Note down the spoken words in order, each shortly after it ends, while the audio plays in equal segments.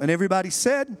And everybody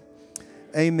said,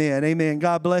 amen, amen.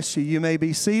 God bless you. You may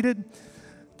be seated.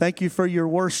 Thank you for your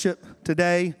worship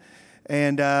today.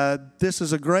 And this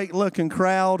is a great looking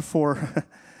crowd for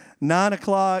 9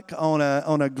 o'clock on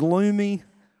a gloomy,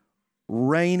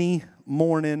 rainy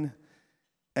morning.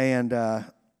 And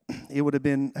it would have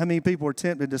been, how many people were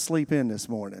tempted to sleep in this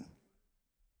morning?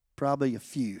 Probably a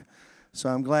few. So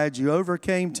I'm glad you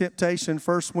overcame temptation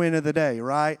first win of the day,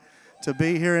 right? To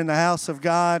be here in the house of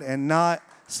God and not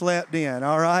slept in,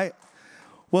 all right?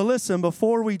 Well, listen,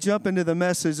 before we jump into the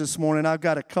message this morning, I've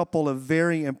got a couple of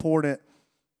very important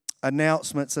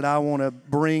announcements that I want to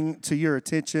bring to your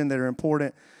attention that are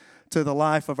important to the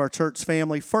life of our church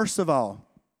family. First of all,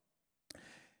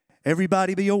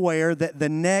 everybody be aware that the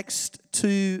next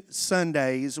 2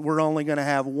 Sundays, we're only going to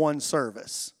have one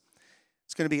service.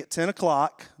 It's going to be at 10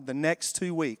 o'clock the next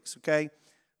 2 weeks, okay?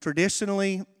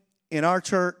 Traditionally, in our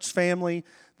church family,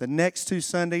 the next 2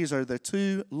 Sundays are the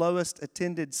 2 lowest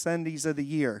attended Sundays of the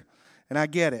year. And I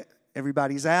get it.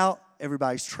 Everybody's out.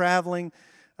 Everybody's traveling.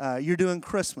 You're doing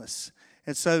Christmas.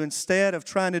 And so instead of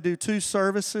trying to do 2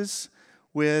 services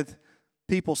with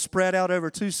people spread out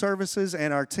over 2 services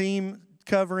and our team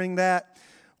covering that,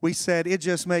 we said it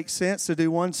just makes sense to do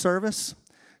one service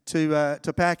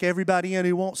to pack everybody in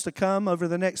who wants to come over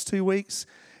the next 2 weeks.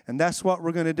 And that's what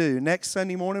we're going to do. Next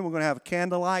Sunday morning, we're going to have a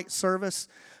candlelight service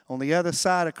on the other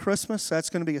side of Christmas. That's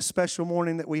going to be a special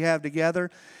morning that we have together.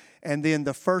 And then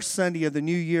the first Sunday of the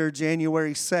new year,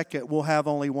 January 2nd, we'll have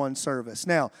only one service.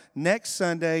 Now, next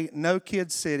Sunday, no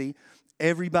Kids City.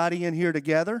 Everybody in here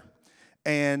together.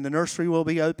 And the nursery will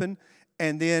be open.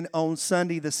 And then on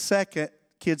Sunday the 2nd,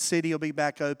 Kids City will be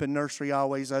back open, nursery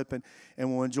always open,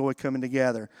 and we'll enjoy coming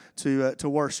together to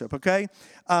worship, okay?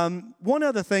 One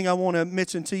other thing I want to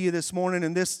mention to you this morning,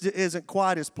 and this isn't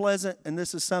quite as pleasant, and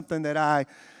this is something that I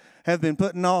have been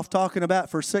putting off talking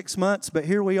about for 6 months, but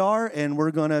here we are, and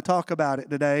we're going to talk about it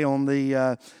today on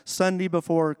the Sunday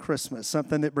before Christmas,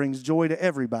 something that brings joy to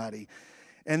everybody.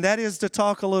 And that is to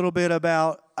talk a little bit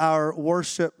about our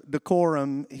worship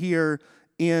decorum here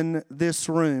in this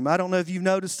room. I don't know if you've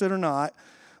noticed it or not,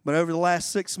 but over the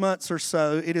last 6 months or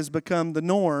so, it has become the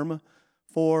norm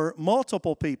for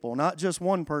multiple people, not just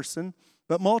one person,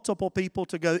 but multiple people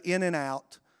to go in and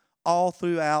out all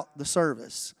throughout the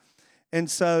service. And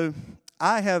so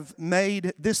I have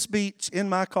made this speech in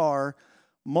my car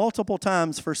multiple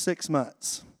times for 6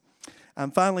 months.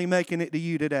 I'm finally making it to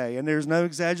you today, and there's no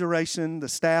exaggeration. The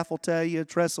staff will tell you,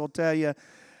 Tress will tell you,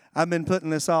 I've been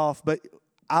putting this off, but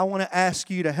I want to ask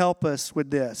you to help us with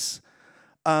this.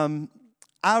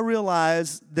 I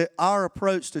realize that our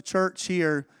approach to church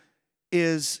here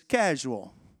is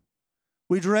casual.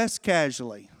 We dress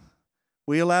casually.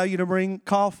 We allow you to bring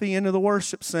coffee into the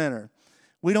worship center.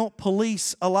 We don't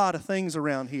police a lot of things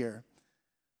around here.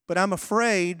 But I'm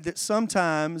afraid that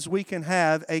sometimes we can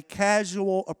have a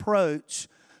casual approach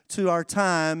to our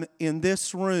time in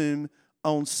this room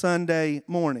on Sunday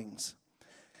mornings.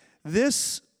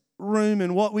 This room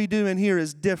and what we do in here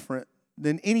is different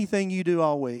than anything you do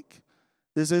all week.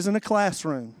 This isn't a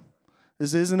classroom.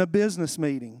 This isn't a business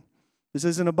meeting. This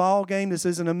isn't a ball game. This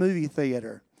isn't a movie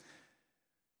theater.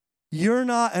 You're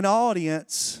not an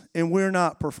audience and we're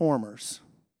not performers.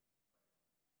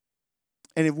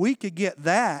 And if we could get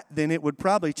that, then it would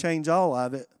probably change all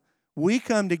of it. We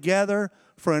come together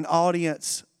for an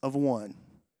audience of one.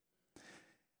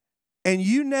 And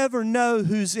you never know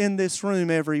who's in this room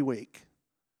every week.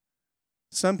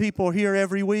 Some people are here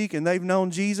every week and they've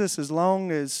known Jesus as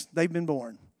long as they've been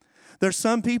born. There's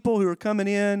some people who are coming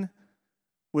in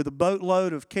with a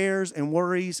boatload of cares and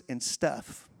worries and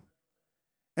stuff.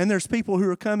 And there's people who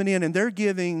are coming in and they're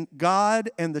giving God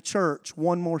and the church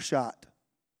one more shot.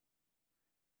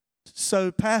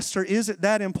 So, Pastor, is it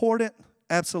that important?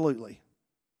 Absolutely.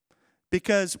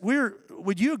 Because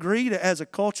would you agree that as a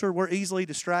culture we're easily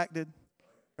distracted?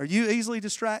 Are you easily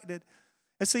distracted?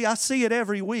 And see, I see it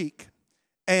every week.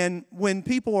 And when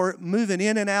people are moving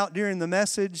in and out during the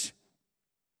message,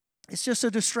 it's just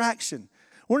a distraction.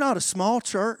 We're not a small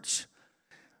church,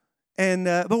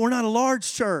 but we're not a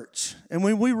large church. And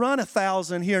when we run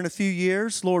 1,000 here in a few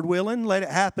years, Lord willing, let it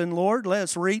happen, Lord. Let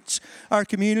us reach our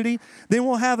community. Then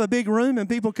we'll have a big room and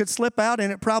people could slip out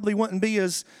and it probably wouldn't be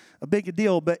as a big a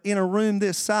deal. But in a room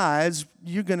this size,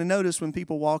 you're going to notice when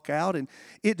people walk out and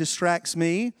it distracts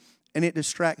me and it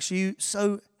distracts you.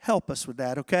 So help us with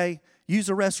that, okay? Use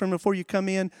the restroom before you come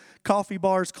in. Coffee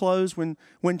bars close when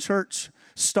church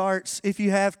starts. If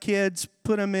you have kids,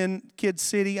 put them in Kids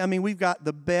City. I mean, we've got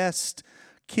the best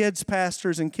kids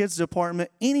pastors and kids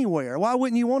department anywhere. Why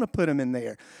wouldn't you want to put them in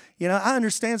there? You know, I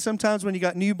understand sometimes when you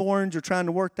got newborns, you're trying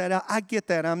to work that out. I get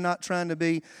that. I'm not trying to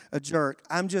be a jerk.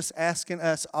 I'm just asking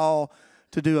us all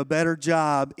to do a better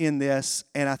job in this,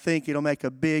 and I think it'll make a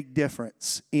big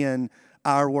difference in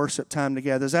our worship time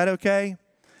together. Is that okay?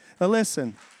 Now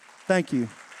listen, thank you.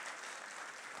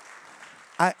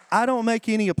 I don't make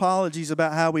any apologies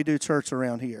about how we do church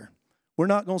around here. We're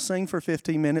not going to sing for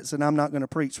 15 minutes, and I'm not going to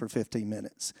preach for 15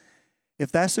 minutes.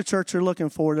 If that's the church you're looking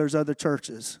for, there's other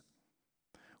churches.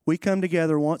 We come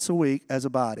together once a week as a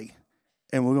body,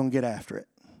 and we're going to get after it.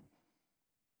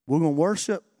 We're going to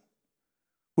worship.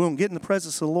 We're going to get in the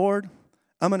presence of the Lord.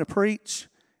 I'm going to preach,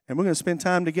 and we're going to spend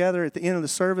time together at the end of the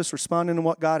service responding to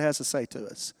what God has to say to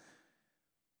us.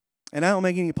 And I don't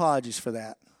make any apologies for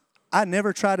that. I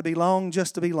never try to be long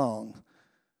just to be long.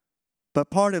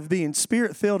 But part of being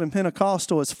Spirit-filled and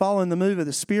Pentecostal is following the move of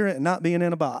the Spirit and not being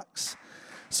in a box.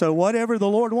 So whatever the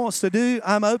Lord wants to do,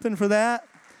 I'm open for that.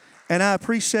 And I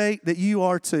appreciate that you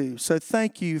are too. So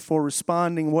thank you for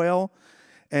responding well.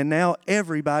 And now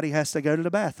everybody has to go to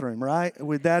the bathroom, right?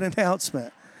 With that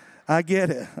announcement. I get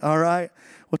it, all right?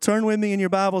 Well, turn with me in your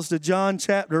Bibles to John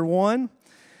chapter 1.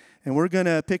 And we're going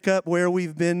to pick up where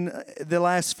we've been the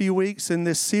last few weeks in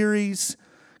this series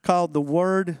called The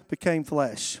Word Became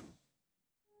Flesh.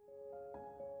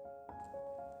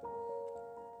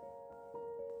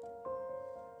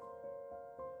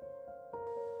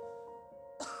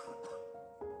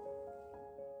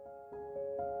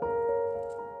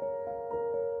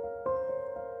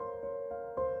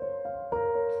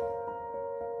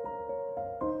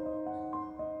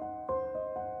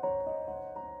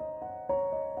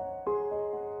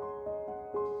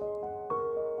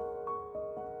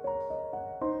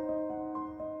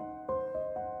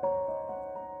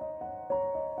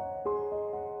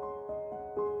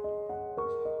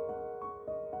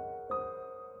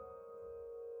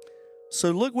 So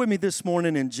look with me this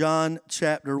morning in John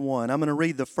chapter 1. I'm going to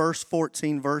read the first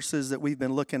 14 verses that we've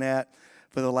been looking at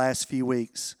for the last few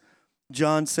weeks.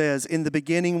 John says, "In the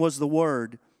beginning was the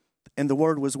Word, and the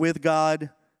Word was with God,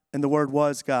 and the Word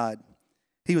was God.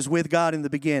 He was with God in the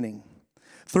beginning.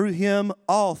 Through Him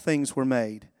all things were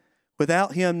made.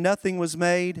 Without Him nothing was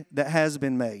made that has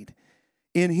been made.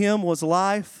 In Him was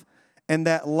life, and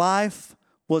that life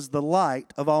was the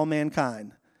light of all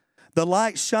mankind. The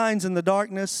light shines in the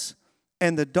darkness,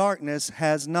 and the darkness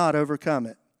has not overcome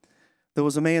it. There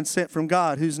was a man sent from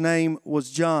God whose name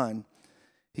was John.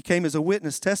 He came as a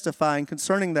witness testifying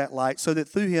concerning that light, so that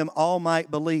through him all might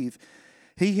believe.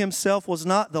 He himself was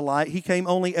not the light. He came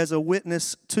only as a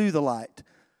witness to the light.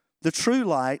 The true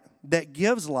light that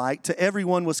gives light to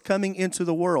everyone was coming into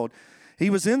the world. He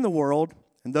was in the world,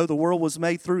 and though the world was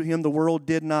made through him, the world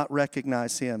did not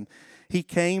recognize him. He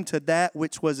came to that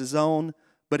which was his own,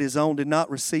 but his own did not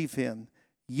receive him.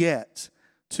 Yet,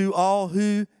 to all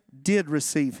who did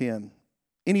receive him,"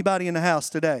 anybody in the house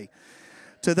today,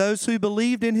 "to those who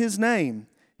believed in his name,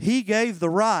 he gave the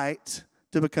right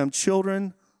to become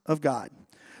children of God.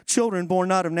 Children born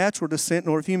not of natural descent,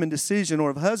 nor of human decision, nor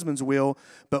of husband's will,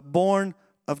 but born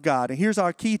of God." And here's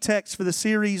our key text for the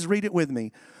series. Read it with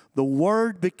me. "The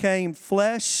Word became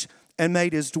flesh and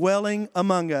made his dwelling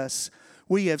among us.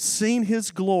 We have seen his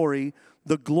glory,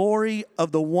 the glory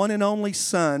of the one and only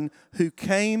Son who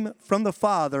came from the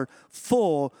Father,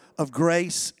 full of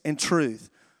grace and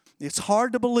truth." It's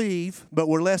hard to believe, but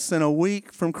we're less than a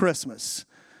week from Christmas.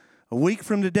 A week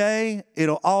from today,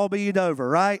 it'll all be over,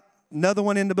 right? Another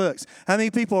one in the books. How many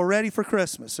people are ready for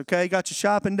Christmas? Okay, got your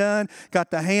shopping done,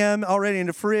 got the ham already in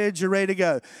the fridge, you're ready to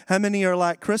go. How many are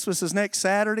like, Christmas is next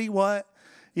Saturday? What?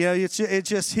 You know, it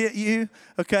just hit you,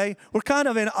 okay? We're kind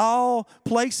of in all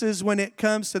places when it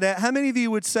comes to that. How many of you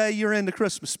would say you're in the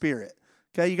Christmas spirit?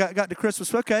 Okay, you got the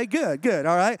Christmas, okay, good,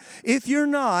 all right. If you're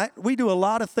not, we do a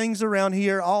lot of things around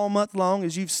here all month long,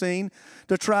 as you've seen,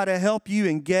 to try to help you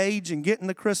engage and get in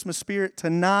the Christmas spirit.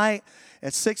 Tonight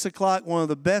at 6 o'clock, one of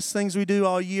the best things we do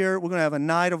all year, we're going to have a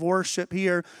night of worship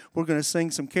here. We're going to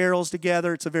sing some carols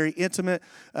together. It's a very intimate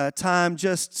time,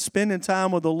 just spending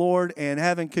time with the Lord and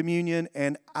having communion,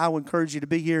 and I would encourage you to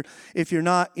be here if you're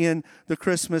not in the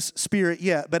Christmas spirit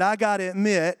yet. But I got to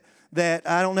admit that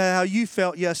I don't know how you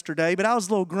felt yesterday, but I was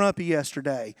a little grumpy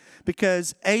yesterday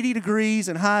because 80 degrees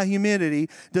and high humidity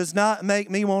does not make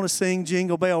me want to sing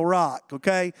Jingle Bell Rock,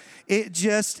 okay? It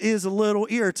just is a little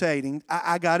irritating.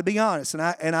 I got to be honest,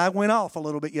 and I went off a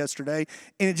little bit yesterday,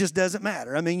 and it just doesn't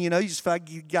matter. I mean, you know, you just feel like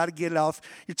you got to get it off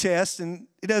your chest, and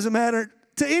it doesn't matter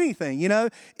to anything, you know?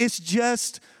 It's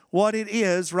just what it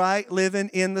is, right, living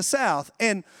in the South.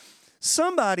 And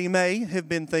somebody may have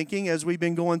been thinking, as we've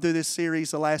been going through this series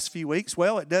the last few weeks,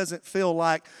 well, it doesn't feel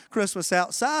like Christmas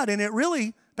outside. And it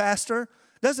really, Pastor,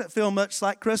 Doesn't feel much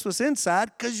like Christmas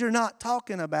inside because you're not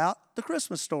talking about the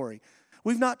Christmas story.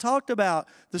 We've not talked about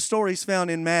the stories found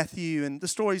in Matthew and the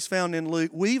stories found in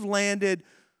Luke. We've landed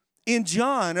in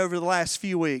John over the last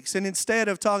few weeks. And instead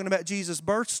of talking about Jesus'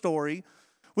 birth story,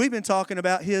 we've been talking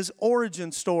about his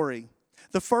origin story.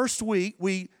 The first week,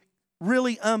 we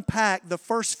really unpacked the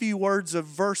first few words of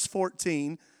verse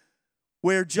 14,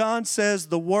 where John says,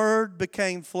 the Word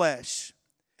became flesh.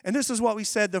 And this is what we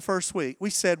said the first week. We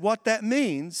said what that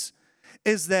means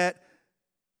is that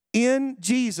in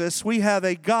Jesus, we have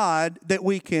a God that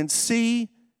we can see,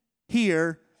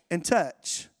 hear, and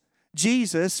touch.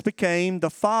 Jesus became the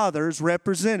Father's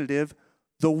representative.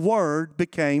 The Word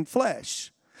became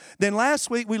flesh. Then last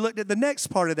week, we looked at the next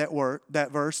part of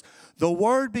that verse. The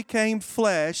Word became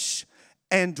flesh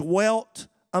and dwelt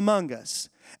among us.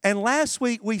 And last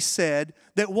week, we said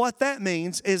that what that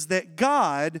means is that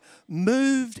God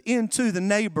moved into the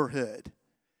neighborhood.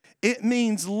 It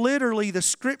means literally the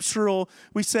scriptural,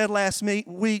 we said last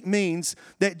week, means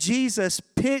that Jesus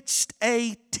pitched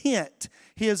a tent.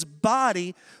 His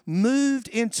body moved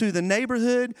into the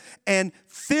neighborhood, and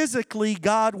physically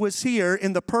God was here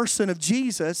in the person of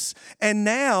Jesus. And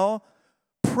now,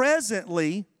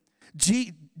 presently,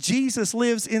 Jesus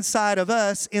lives inside of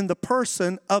us in the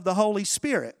person of the Holy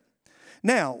Spirit.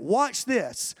 Now, watch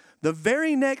this. The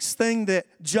very next thing that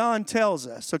John tells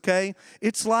us, okay,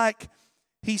 it's like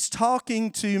he's talking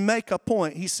to make a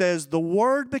point. He says, the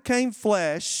Word became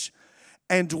flesh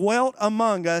and dwelt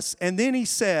among us. And then he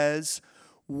says,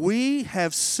 we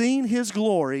have seen his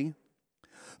glory,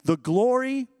 the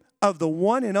glory of the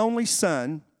one and only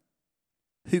Son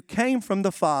who came from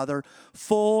the Father,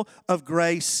 full of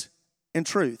grace and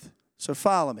truth. So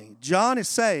follow me. John is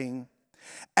saying,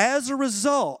 as a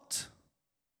result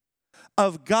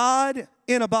of God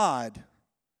in a bod,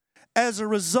 as a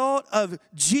result of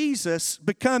Jesus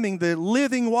becoming the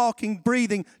living, walking,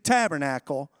 breathing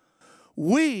tabernacle,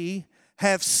 we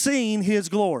have seen his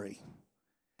glory.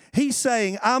 He's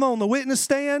saying, I'm on the witness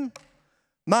stand,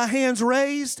 my hands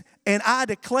raised, and I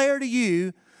declare to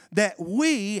you that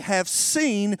we have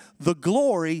seen the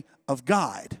glory of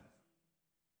God.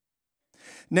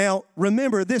 Now,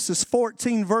 remember, this is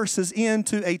 14 verses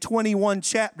into a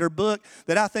 21-chapter book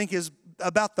that I think is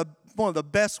about one of the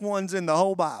best ones in the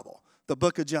whole Bible, the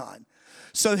book of John.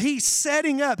 So he's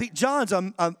setting up, John's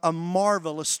a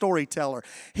marvelous storyteller.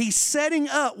 He's setting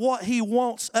up what he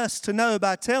wants us to know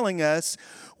by telling us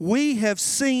we have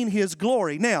seen his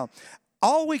glory. Now,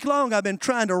 all week long I've been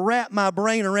trying to wrap my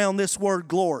brain around this word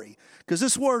glory, because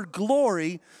this word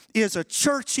glory is a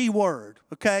churchy word,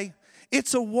 okay?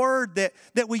 It's a word that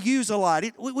we use a lot.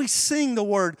 We sing the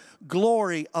word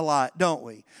glory a lot, don't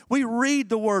we? We read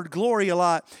the word glory a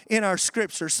lot in our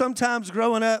scripture. Sometimes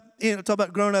growing up, talk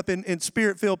about growing up in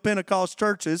Spirit-filled Pentecost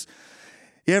churches,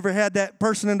 you ever had that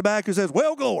person in the back who says,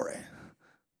 well, glory.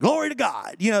 Glory to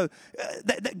God. You know,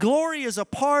 that glory is a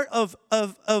part of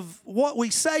what we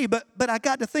say, but I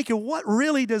got to thinking, what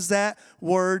really does that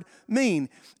word mean?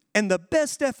 And the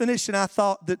best definition I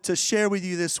thought that to share with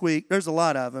you this week, there's a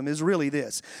lot of them, is really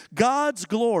this. God's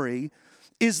glory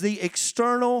is the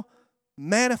external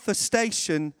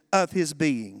manifestation of his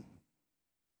being.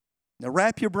 Now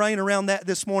wrap your brain around that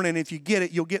this morning. If you get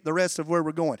it, you'll get the rest of where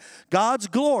we're going. God's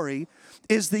glory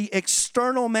is the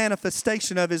external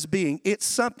manifestation of his being. It's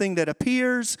something that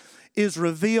appears, is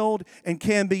revealed, and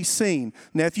can be seen.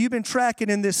 Now, if you've been tracking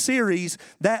in this series,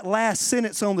 that last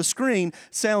sentence on the screen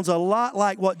sounds a lot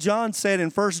like what John said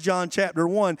in 1 John chapter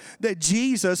 1, that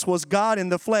Jesus was God in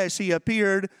the flesh. He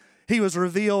appeared, he was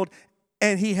revealed,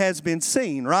 and he has been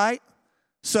seen, right?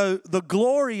 So the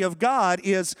glory of God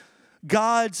is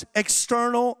God's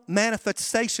external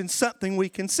manifestation, something we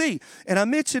can see. And I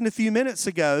mentioned a few minutes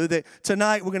ago that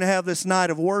tonight we're going to have this night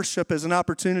of worship as an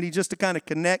opportunity just to kind of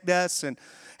connect us and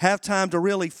have time to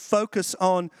really focus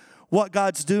on what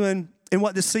God's doing and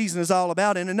what this season is all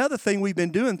about. And another thing we've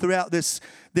been doing throughout this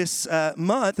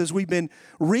month is we've been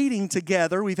reading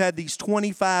together. We've had these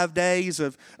 25 days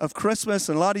of Christmas,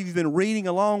 and a lot of you have been reading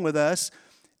along with us.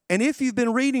 And if you've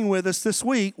been reading with us this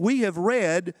week, we have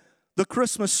read the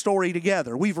Christmas story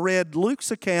together. We've read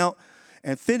Luke's account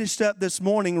and finished up this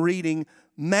morning reading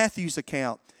Matthew's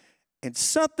account. And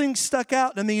something stuck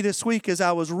out to me this week as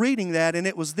I was reading that, and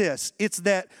it was this. It's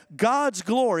that God's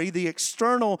glory, the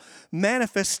external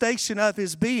manifestation of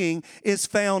his being, is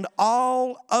found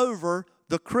all over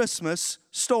the Christmas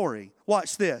story.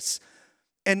 Watch this.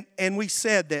 And we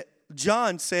said that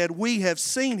John said, we have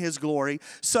seen his glory.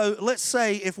 So let's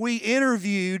say if we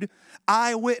interviewed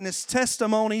eyewitness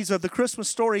testimonies of the Christmas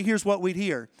story, here's what we'd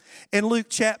hear. In Luke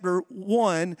chapter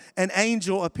 1, an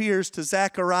angel appears to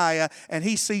Zechariah, and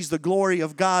he sees the glory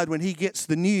of God when he gets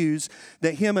the news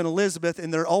that him and Elizabeth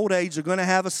in their old age are going to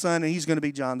have a son, and he's going to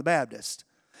be John the Baptist.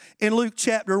 In Luke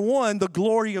chapter 1, the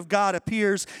glory of God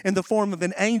appears in the form of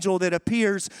an angel that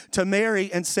appears to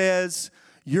Mary and says,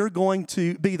 you're going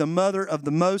to be the mother of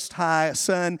the Most High, a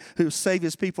son who will save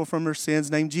his people from their sins,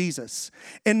 named Jesus.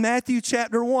 In Matthew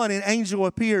chapter 1, an angel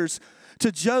appears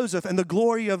to Joseph, and the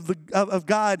glory of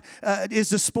God is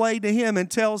displayed to him and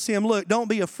tells him, look, don't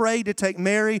be afraid to take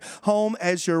Mary home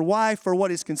as your wife, for what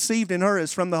is conceived in her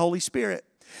is from the Holy Spirit.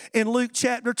 In Luke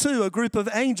chapter 2, a group of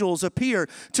angels appear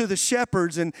to the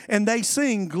shepherds, and they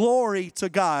sing glory to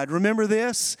God. Remember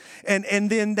this? And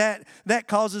then that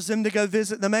causes them to go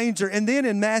visit the manger. And then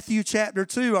in Matthew chapter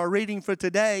 2, our reading for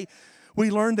today, we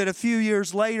learn that a few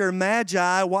years later,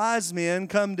 Magi, wise men,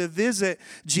 come to visit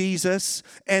Jesus,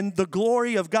 and the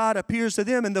glory of God appears to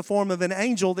them in the form of an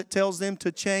angel that tells them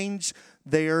to change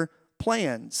their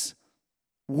plans.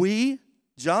 We,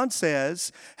 John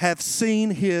says, have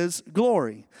seen his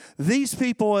glory. These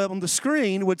people on the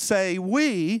screen would say,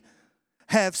 we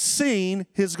have seen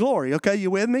his glory. Okay,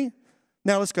 you with me?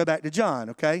 Now let's go back to John,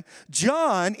 okay?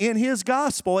 John, in his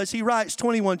gospel, as he writes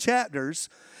 21 chapters,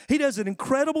 he does an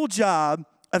incredible job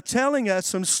of telling us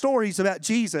some stories about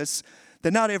Jesus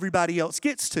that not everybody else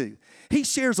gets to. He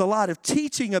shares a lot of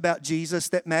teaching about Jesus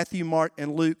that Matthew, Mark,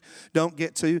 and Luke don't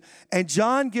get to. And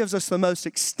John gives us the most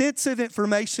extensive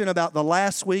information about the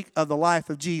last week of the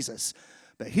life of Jesus.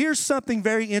 But here's something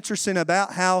very interesting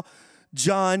about how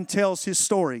John tells his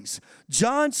stories.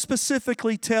 John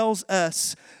specifically tells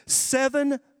us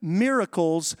 7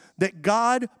 miracles that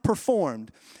God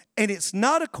performed. And it's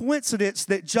not a coincidence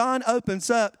that John opens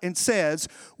up and says,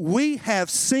 we have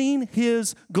seen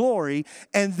his glory,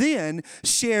 and then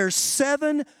shares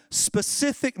 7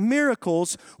 specific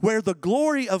miracles where the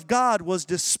glory of God was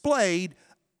displayed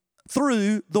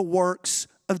through the works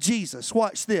of Jesus.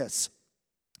 Watch this.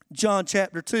 John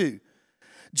chapter 2.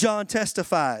 John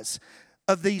testifies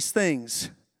of these things.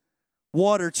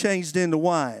 Water changed into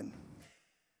wine.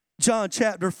 John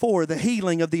chapter 4, the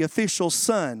healing of the official's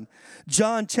son.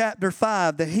 John chapter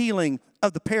 5, the healing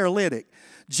of the paralytic.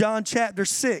 John chapter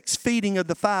 6, feeding of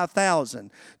the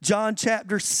 5,000. John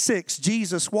chapter 6,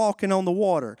 Jesus walking on the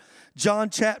water.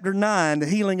 John chapter 9, the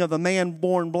healing of a man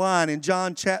born blind. And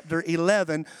John chapter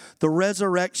 11, the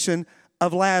resurrection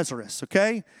of Lazarus,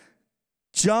 okay?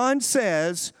 John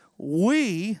says,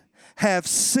 we have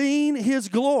seen his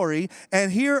glory,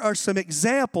 and here are some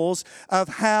examples of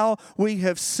how we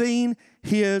have seen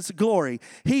his glory.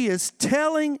 He is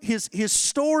telling, his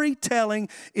storytelling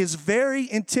is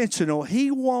very intentional.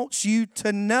 He wants you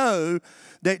to know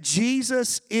that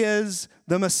Jesus is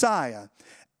the Messiah.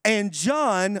 And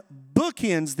John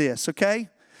bookends this, okay?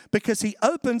 Because he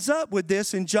opens up with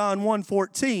this in John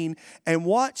 1:14, and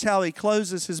watch how he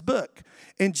closes his book.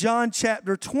 In John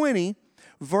chapter 20,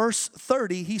 verse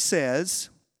 30, he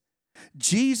says,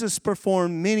 Jesus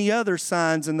performed many other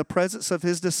signs in the presence of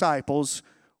his disciples,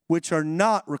 which are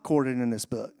not recorded in this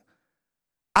book.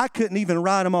 I couldn't even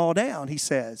write them all down, he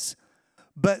says.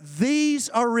 But these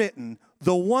are written,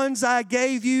 the ones I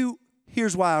gave you,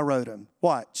 here's why I wrote them.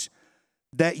 Watch.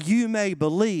 That you may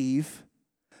believe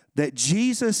that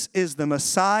Jesus is the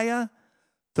Messiah,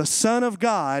 the Son of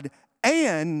God,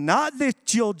 and not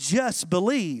that you'll just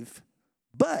believe,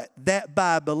 but that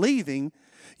by believing,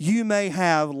 you may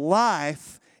have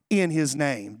life in his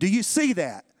name. Do you see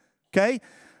that? Okay?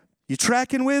 You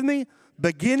tracking with me?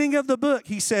 Beginning of the book,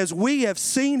 he says, we have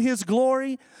seen his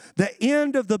glory. The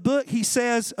end of the book, he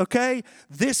says, okay,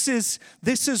 this is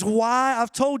why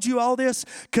I've told you all this,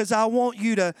 because I want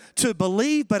you to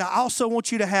believe, but I also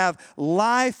want you to have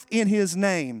life in his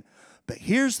name. But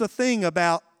here's the thing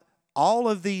about all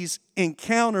of these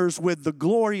encounters with the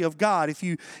glory of God. If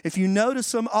you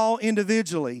notice them all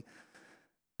individually,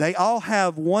 they all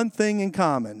have one thing in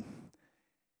common.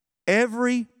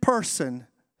 Every person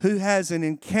who has an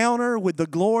encounter with the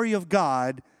glory of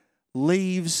God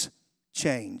leaves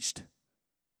changed.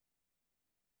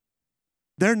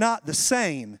 They're not the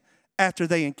same after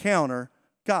they encounter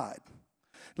God.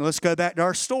 Now let's go back to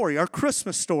our story, our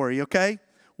Christmas story, okay?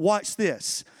 Watch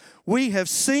this. We have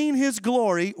seen his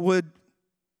glory with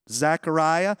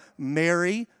Zechariah,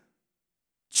 Mary,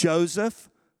 Joseph,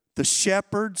 the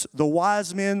shepherds, the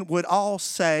wise men would all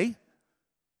say.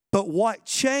 But what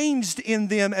changed in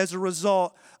them as a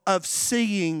result of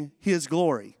seeing his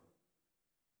glory?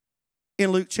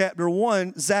 In Luke chapter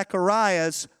 1,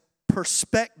 Zechariah's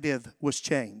perspective was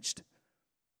changed.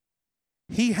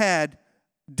 He had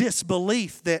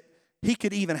disbelief that he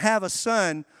could even have a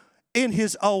son in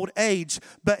his old age,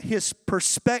 but his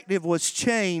perspective was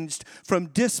changed from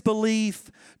disbelief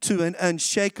to an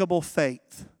unshakable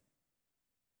faith.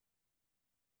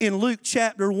 In Luke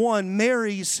chapter 1,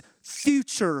 Mary's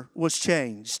future was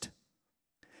changed.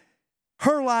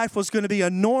 Her life was going to be a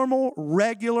normal,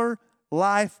 regular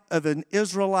life of an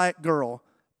Israelite girl,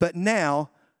 but now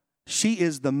she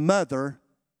is the mother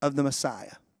of the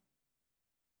Messiah.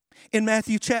 In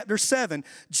Matthew chapter 1,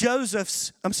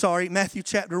 Joseph's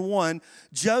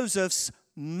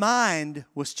mind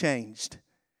was changed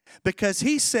because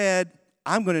he said,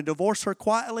 I'm going to divorce her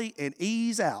quietly and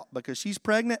ease out because she's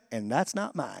pregnant and that's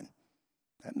not mine.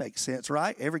 That makes sense,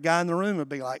 right? Every guy in the room would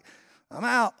be like, I'm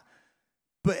out.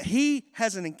 But he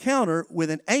has an encounter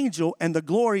with an angel and the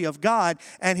glory of God,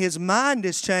 and his mind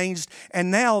is changed,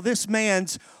 and now this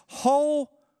man's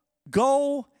whole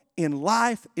goal in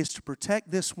life is to protect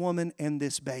this woman and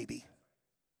this baby.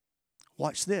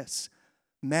 Watch this.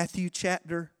 Luke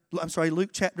chapter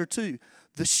 2.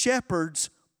 The shepherd's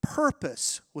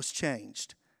purpose was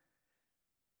changed.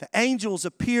 The angels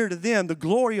appear to them. The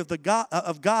glory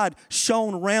of God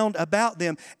shone round about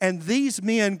them. And these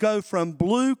men go from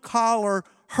blue-collar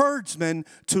herdsmen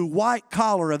to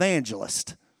white-collar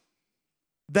evangelists.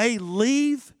 They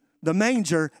leave the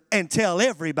manger and tell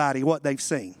everybody what they've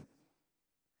seen.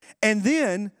 And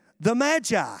then the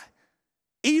Magi.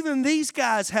 Even these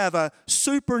guys have a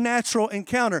supernatural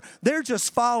encounter. They're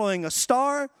just following a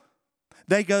star.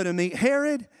 They go to meet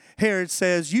Herod. Herod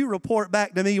says, you report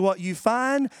back to me what you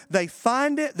find. They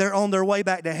find it. They're on their way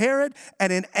back to Herod.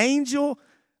 And an angel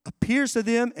appears to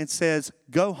them and says,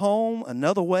 go home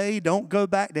another way. Don't go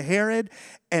back to Herod.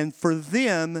 And for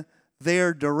them,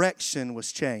 their direction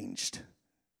was changed.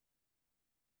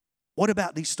 What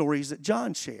about these stories that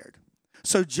John shared?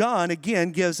 So John,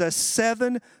 again, gives us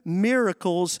 7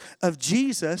 miracles of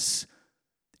Jesus.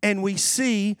 And we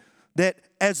see that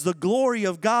as the glory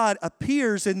of God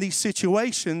appears in these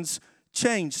situations,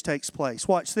 change takes place.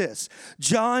 Watch this.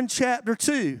 John chapter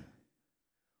 2.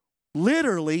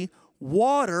 Literally,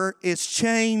 water is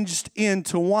changed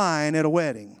into wine at a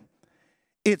wedding.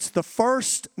 It's the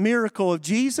first miracle of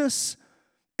Jesus,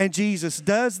 and Jesus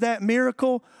does that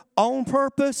miracle on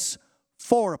purpose,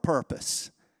 for a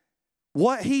purpose.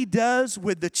 What he does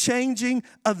with the changing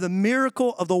of the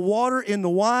miracle of the water in the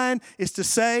wine is to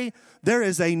say, there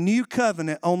is a new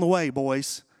covenant on the way,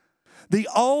 boys. The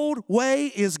old way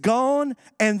is gone,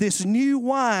 and this new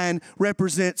wine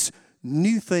represents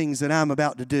new things that I'm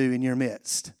about to do in your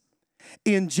midst.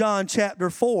 In John chapter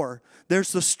 4,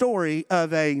 there's the story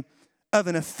of an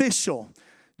official.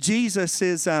 Jesus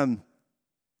is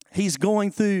he's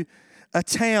going through a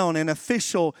town, and an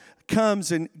official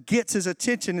comes and gets his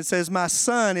attention and says, my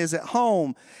son is at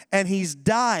home and he's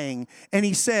dying. And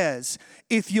he says,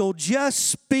 if you'll just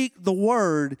speak the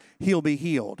word, he'll be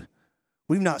healed.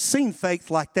 We've not seen faith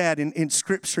like that in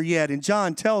Scripture yet. And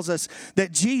John tells us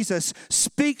that Jesus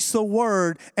speaks the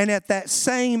word, and at that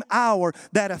same hour,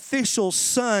 that official's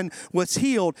son was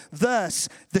healed. Thus,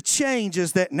 the change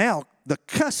is that now the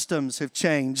customs have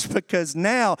changed, because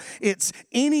now it's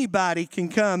anybody can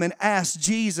come and ask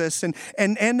Jesus.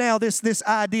 And now this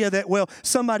idea that, well,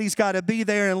 somebody's got to be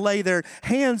there and lay their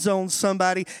hands on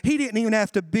somebody. He didn't even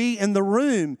have to be in the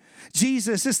room.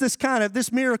 Jesus,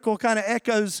 this miracle kind of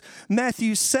echoes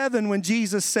Matthew 7 when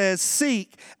Jesus says,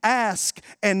 seek, ask,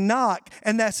 and knock.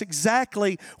 And that's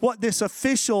exactly what this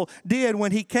official did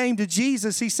when he came to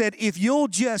Jesus. He said, if you'll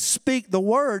just speak the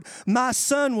word, my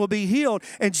son will be healed.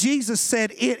 And Jesus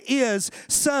said, it is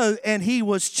so. And he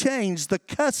was changed. The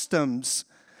customs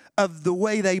of the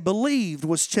way they believed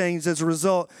was changed as a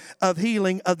result of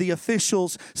healing of the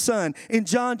official's son. In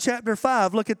John chapter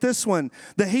 5, look at this one.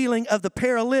 The healing of the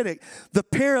paralytic. The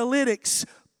paralytic's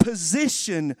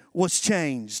position was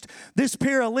changed. This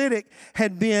paralytic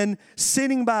had been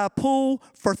sitting by a pool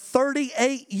for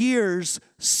 38 years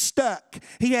stuck.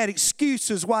 He had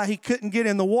excuses why he couldn't get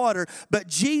in the water, but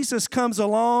Jesus comes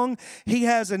along. He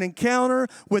has an encounter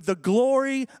with the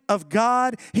glory of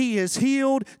God. He is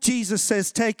healed. Jesus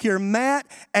says, take your mat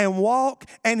and walk,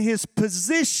 and his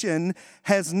position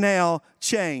has now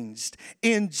changed.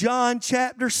 In John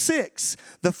chapter 6,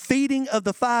 the feeding of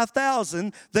the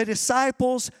 5,000, the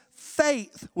disciples'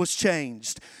 faith was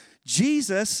changed.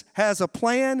 Jesus has a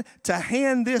plan to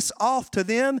hand this off to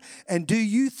them. And do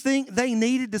you think they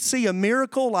needed to see a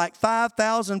miracle like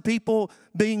 5,000 people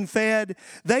being fed?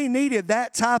 They needed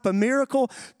that type of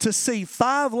miracle to see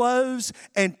 5 loaves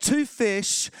and 2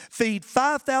 fish feed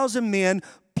 5,000 men,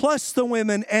 plus the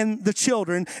women and the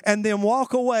children, and then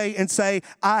walk away and say,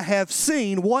 I have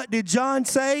seen. What did John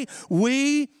say?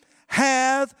 We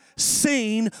have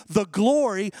seen the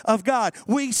glory of God.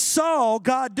 We saw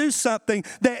God do something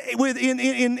that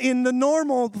in the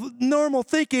normal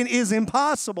thinking is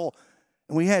impossible.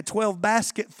 And we had 12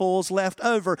 basketfuls left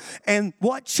over. And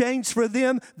what changed for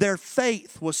them? Their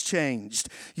faith was changed.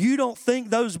 You don't think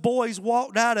those boys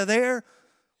walked out of there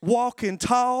walking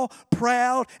tall,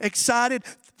 proud, excited?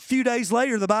 A few days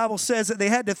later, the Bible says that they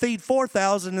had to feed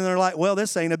 4,000, and they're like, well,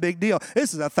 this ain't a big deal.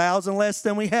 This is 1,000 less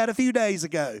than we had a few days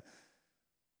ago.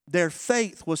 Their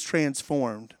faith was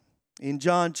transformed. In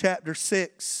John chapter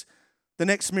 6, the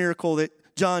next miracle that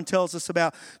John tells us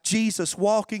about, Jesus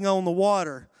walking on the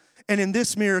water. And in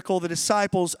this miracle, the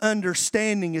disciples'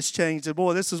 understanding is changed. And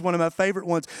boy, this is one of my favorite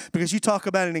ones, because you talk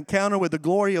about an encounter with the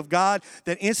glory of God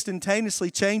that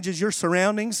instantaneously changes your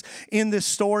surroundings. In this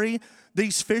story,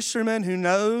 these fishermen who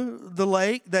know the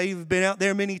lake, they've been out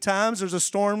there many times. There's a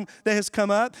storm that has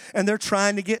come up, and they're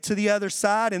trying to get to the other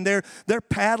side, and they're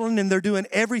paddling, and they're doing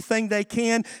everything they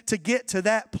can to get to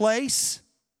that place,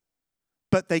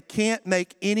 but they can't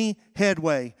make any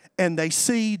headway. And they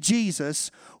see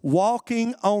Jesus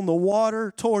walking on the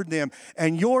water toward them.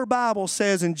 And your Bible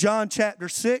says in John chapter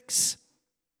 6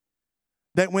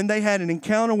 that when they had an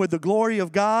encounter with the glory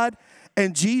of God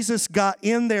and Jesus got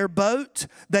in their boat,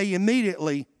 they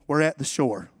immediately were at the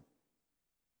shore.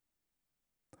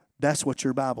 That's what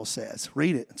your Bible says.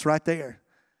 Read it. It's right there.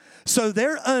 So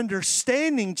their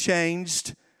understanding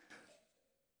changed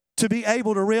to be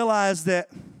able to realize that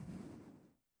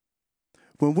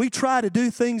when we try to do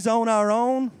things on our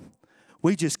own,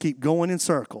 we just keep going in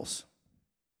circles.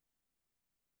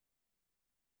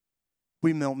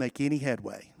 We don't make any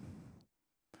headway.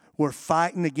 We're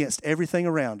fighting against everything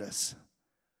around us.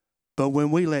 But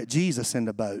when we let Jesus in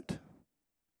the boat,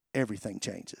 everything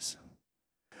changes.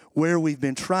 Where we've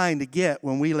been trying to get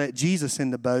when we let Jesus in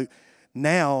the boat,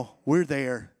 now we're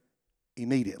there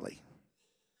immediately.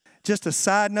 Just a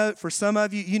side note for some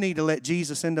of you, you need to let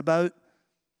Jesus in the boat.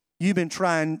 You've been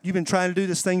trying to do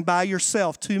this thing by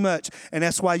yourself too much, and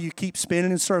that's why you keep spinning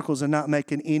in circles and not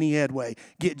making any headway.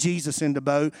 Get Jesus in the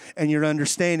boat, and your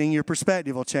understanding, your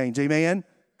perspective will change. Amen?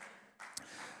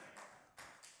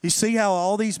 You see how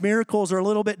all these miracles are a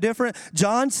little bit different?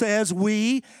 John says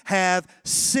we have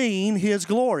seen his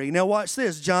glory. Now watch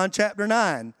this, John chapter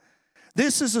 9.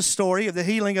 This is a story of the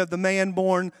healing of the man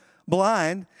born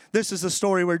blind. This is a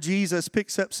story where Jesus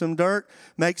picks up some dirt,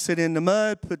 makes it into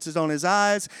mud, puts it on his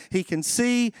eyes. He can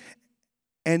see.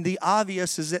 And the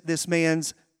obvious is that this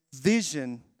man's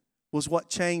vision was what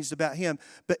changed about him.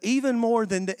 But even more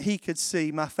than that he could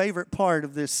see, my favorite part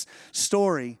of this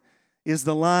story is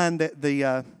the line that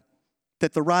the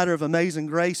writer of Amazing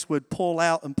Grace would pull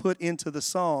out and put into the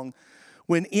song.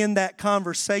 When in that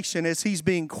conversation, as he's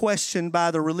being questioned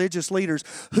by the religious leaders,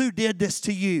 who did this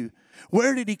to you?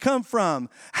 Where did he come from?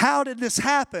 How did this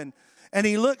happen? And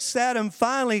he looks at him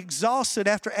finally exhausted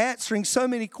after answering so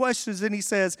many questions, and he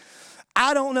says,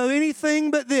 I don't know anything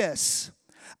but this.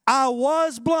 I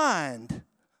was blind,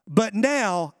 but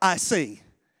now I see.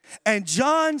 And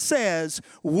John says,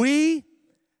 we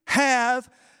have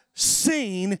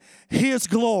seen his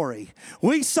glory.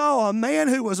 We saw a man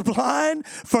who was blind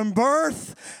from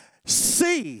birth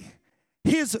see.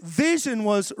 His vision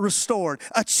was restored.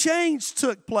 A change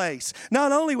took place.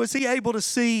 Not only was he able to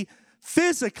see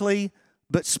physically,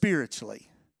 but spiritually.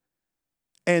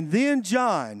 And then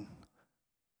John,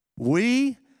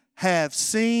 we have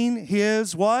seen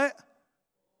his what?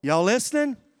 Y'all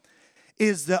listening?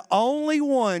 Is the only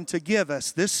one to give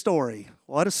us this story.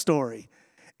 What a story.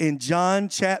 In John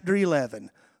chapter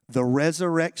 11, the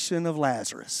resurrection of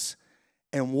Lazarus.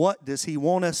 And what does he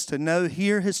want us to know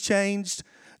here has changed?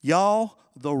 Y'all,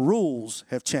 the rules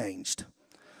have changed.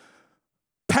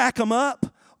 Pack them up,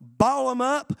 ball them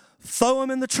up, throw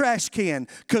them in the trash can,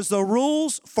 because the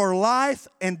rules for life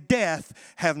and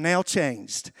death have now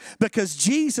changed. Because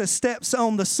Jesus steps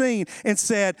on the scene and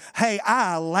said, hey,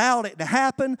 I allowed it to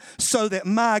happen so that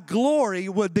my glory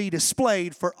would be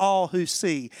displayed for all who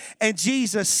see. And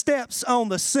Jesus steps on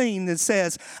the scene and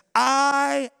says,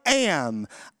 I am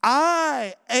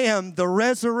the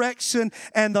resurrection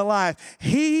and the life.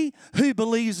 He who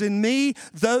believes in me,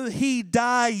 though he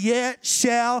die, yet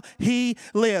shall he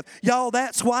live. Y'all,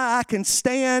 that's why I can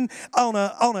stand on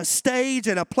a stage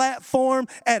and a platform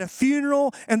at a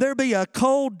funeral, and there be a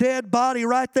cold, dead body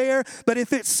right there. But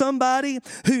if it's somebody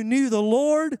who knew the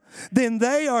Lord, then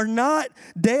they are not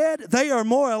dead. They are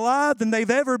more alive than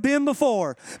they've ever been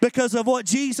before because of what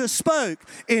Jesus spoke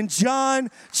in John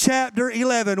chapter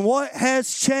 11. What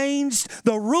has changed?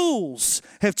 The rules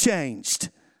have changed.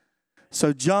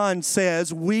 So John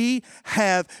says, we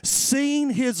have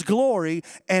seen his glory,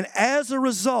 and as a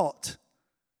result,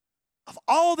 of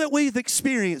all that we've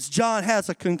experienced, John has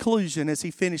a conclusion as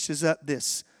he finishes up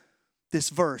this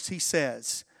verse. He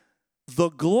says, the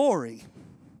glory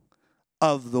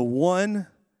of the one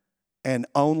and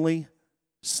only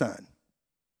Son.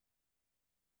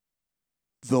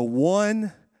 The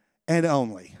one and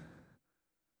only.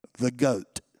 The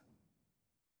GOAT.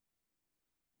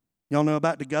 Y'all know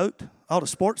about the GOAT? All the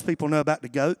sports people know about the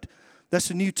GOAT. That's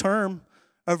a new term.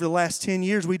 Over the last 10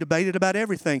 years, we debated about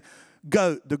everything.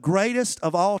 GOAT, the greatest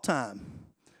of all time.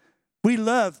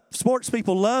 Sports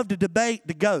people love to debate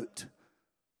the GOAT.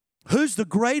 Who's the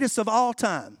greatest of all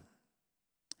time?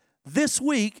 This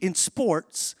week in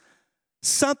sports,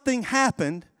 something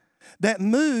happened that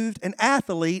moved an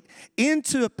athlete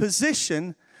into a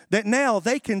position that now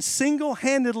they can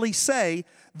single-handedly say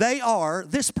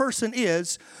this person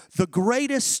is the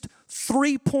greatest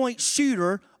three-point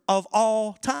shooter of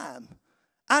all time.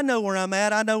 I know where I'm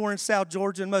at. I know we're in South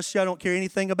Georgia, and most of y'all don't care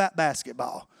anything about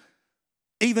basketball,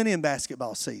 even in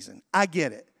basketball season. I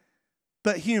get it.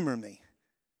 But humor me.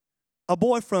 A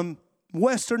boy from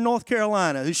Western North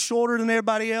Carolina who's shorter than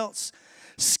everybody else,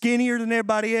 skinnier than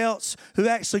everybody else, who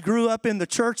actually grew up in the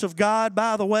Church of God,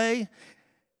 by the way,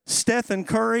 Stephen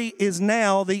Curry is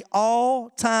now the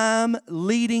all-time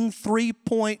leading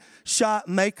three-point shot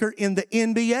maker in the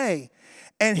NBA.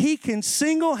 And he can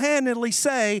single-handedly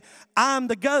say, I'm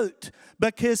the GOAT,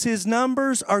 because his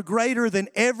numbers are greater than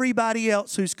everybody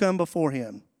else who's come before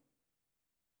him.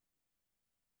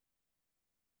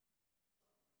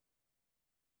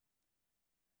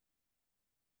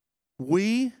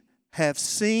 We have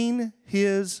seen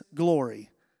his glory,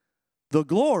 the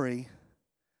glory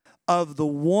of the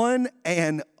one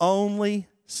and only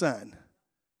Son,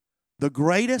 the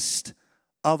greatest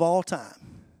of all time.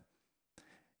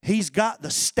 He's got the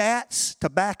stats to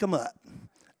back him up.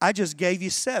 I just gave you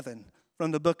 7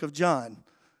 from the book of John.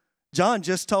 John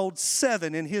just told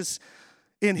 7 in his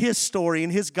story, in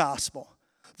his gospel.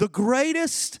 The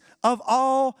greatest of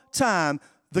all time,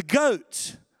 the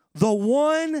GOAT, the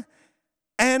one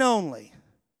and only.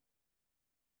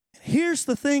 Here's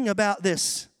the thing about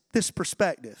this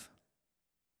perspective.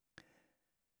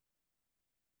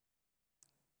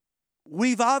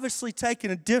 We've obviously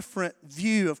taken a different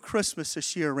view of Christmas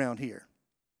this year around here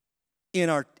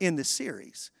in this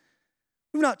series.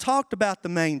 We've not talked about the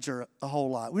manger a whole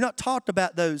lot. We've not talked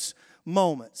about those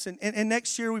moments. And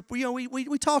next year,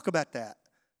 we talk about that.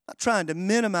 I'm not trying to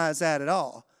minimize that at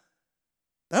all.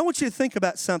 But I want you to think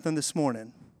about something this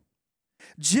morning.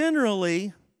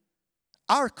 Generally,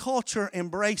 our culture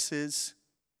embraces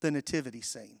the nativity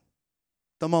scene,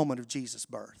 the moment of Jesus'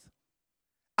 birth.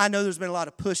 I know there's been a lot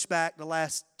of pushback the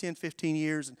last 10, 15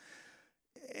 years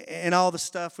and all the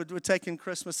stuff with taking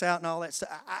Christmas out and all that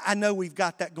stuff. I know we've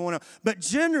got that going on. But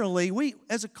generally, we,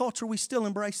 as a culture, we still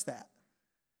embrace that.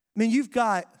 I mean, you've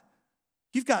got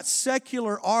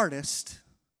secular artists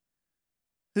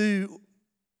who,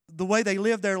 the way they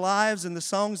live their lives and the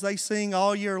songs they sing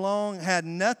all year long had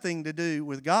nothing to do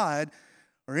with God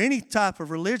or any type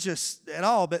of religious at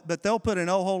all, but they'll put an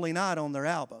Oh Holy Night on their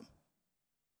album.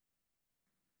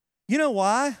 You know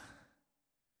why?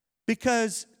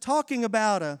 Because talking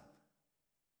about a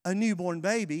newborn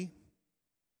baby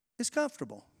is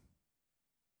comfortable.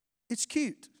 It's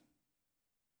cute.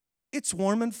 It's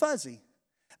warm and fuzzy.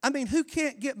 I mean, who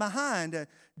can't get behind a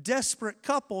desperate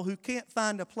couple who can't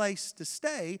find a place to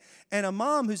stay and a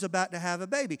mom who's about to have a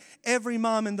baby? Every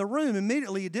mom in the room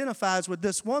immediately identifies with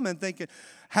this woman thinking,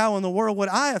 how in the world would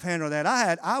I have handled that?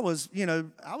 I was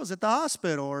at the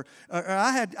hospital or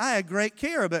I had great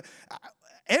care, but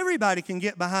everybody can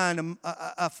get behind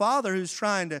a father who's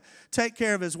trying to take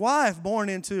care of his wife born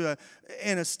in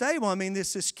a stable. I mean,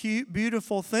 this cute,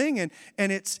 beautiful thing,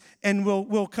 and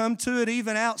we'll come to it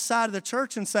even outside of the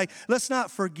church and say, let's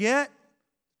not forget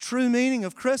true meaning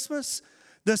of Christmas,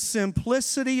 the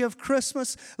simplicity of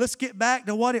Christmas. Let's get back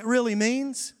to what it really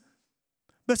means.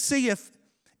 But see,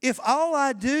 if all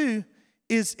I do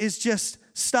is just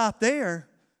stop there,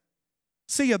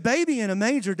 see, a baby in a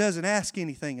manger doesn't ask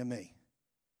anything of me.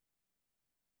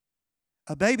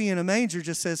 A baby in a manger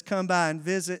just says, come by and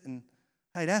visit, and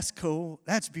hey, that's cool,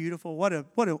 that's beautiful, what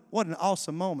an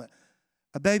awesome moment.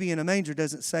 A baby in a manger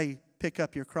doesn't say, pick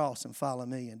up your cross and follow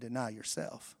me and deny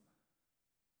yourself.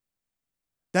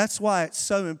 That's why it's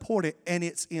so important, and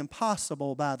it's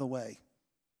impossible, by the way,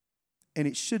 and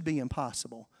it should be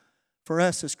impossible for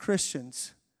us as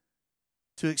Christians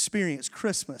to experience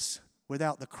Christmas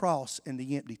without the cross and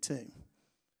the empty tomb,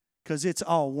 because it's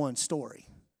all one story.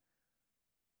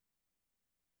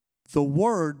 The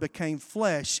Word became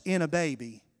flesh in a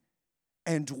baby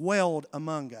and dwelled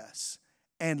among us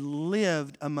and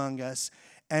lived among us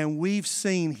and we've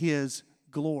seen His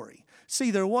glory.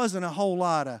 See, there wasn't a whole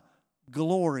lot of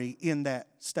glory in that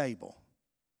stable.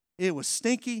 It was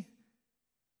stinky.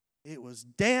 It was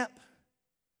damp.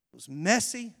 It was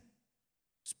messy. It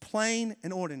was plain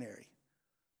and ordinary.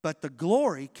 But the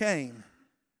glory came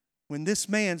when this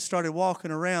man started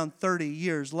walking around 30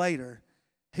 years later,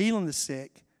 healing the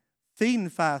sick, feeding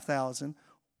 5,000,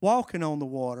 walking on the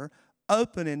water,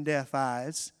 opening deaf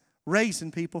eyes,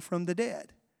 raising people from the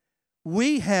dead.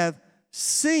 We have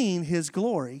seen His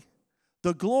glory,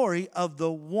 the glory of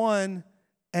the one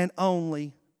and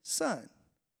only Son.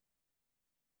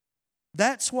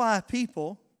 That's why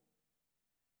people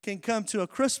can come to a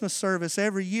Christmas service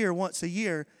every year, once a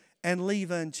year, and leave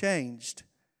unchanged.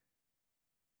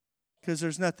 Because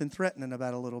there's nothing threatening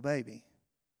about a little baby.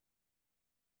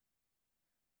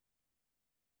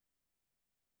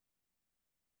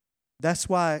 That's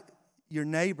why your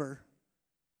neighbor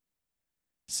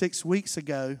 6 weeks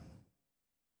ago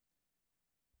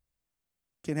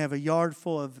can have a yard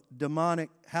full of demonic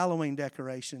Halloween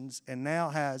decorations and now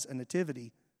has a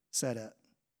nativity set up.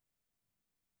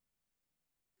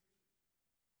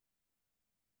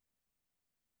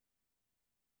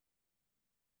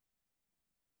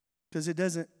 Because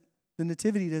the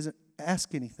nativity doesn't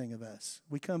ask anything of us.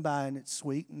 We come by and it's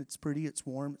sweet and it's pretty, it's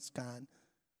warm, it's kind.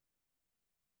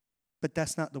 But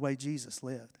that's not the way Jesus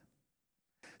lived.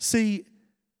 See,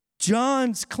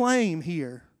 John's claim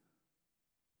here,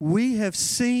 we have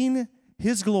seen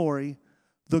His glory,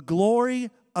 the glory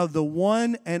of the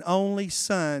one and only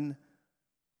Son,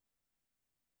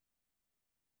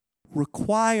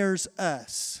 requires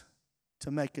us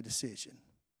to make a decision.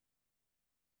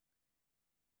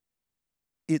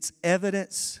 It's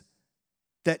evidence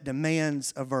that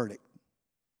demands a verdict.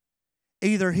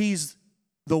 Either He's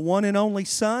the one and only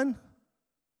Son,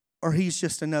 or He's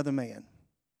just another man.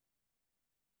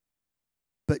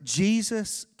 But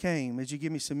Jesus came, as you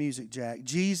give me some music, Jack,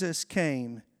 Jesus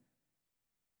came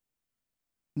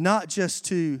not just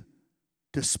to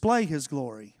display His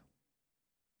glory,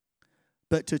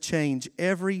 but to change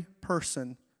every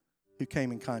person who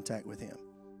came in contact with Him.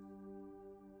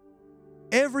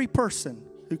 Every person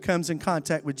who comes in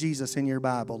contact with Jesus in your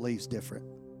Bible leaves different.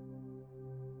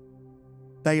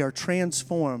 They are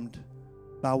transformed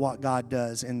by what God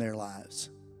does in their lives.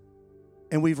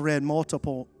 And we've read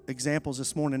multiple examples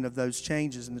this morning of those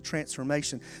changes and the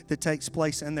transformation that takes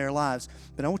place in their lives.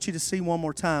 But I want you to see one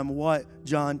more time what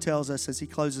John tells us as he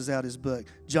closes out his book.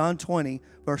 John 20,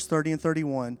 verse 30 and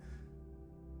 31.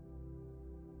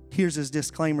 Here's his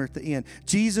disclaimer at the end.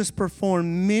 Jesus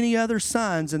performed many other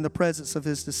signs in the presence of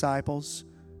His disciples,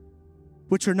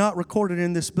 which are not recorded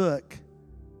in this book.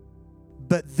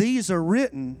 But these are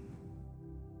written,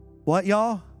 what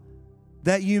y'all?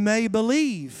 That you may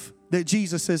believe that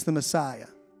Jesus is the Messiah.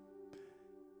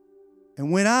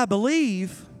 And when I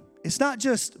believe, it's not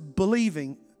just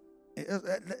believing.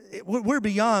 We're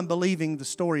beyond believing the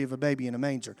story of a baby in a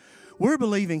manger. We're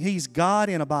believing He's God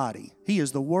in a body. He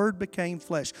is the Word became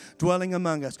flesh, dwelling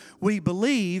among us. We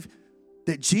believe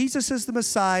that Jesus is the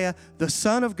Messiah, the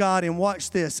Son of God, and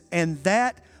watch this, and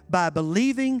that by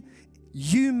believing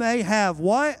you may have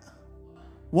what?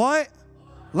 What?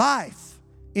 Life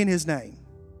in His name.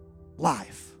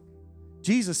 Life.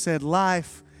 Jesus said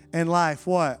life and life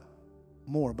what?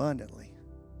 More abundantly.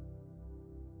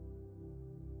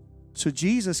 So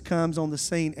Jesus comes on the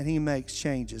scene and He makes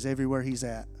changes everywhere He's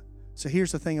at. So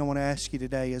here's the thing I want to ask you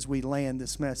today as we land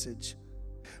this message.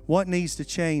 What needs to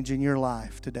change in your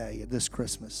life today at this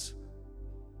Christmas?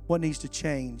 What needs to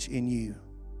change in you?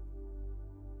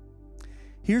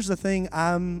 Here's the thing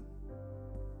I'm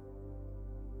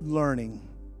learning.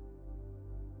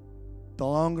 The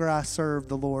longer I serve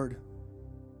the Lord,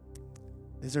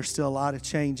 is there still a lot of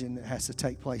changing that has to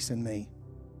take place in me.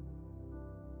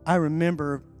 I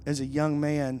remember as a young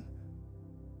man,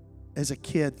 as a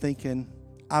kid, thinking,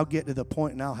 I'll get to the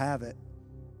point and I'll have it.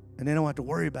 And then I don't have to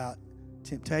worry about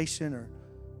temptation or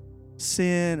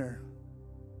sin or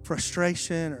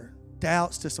frustration or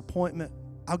doubts, disappointment.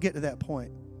 I'll get to that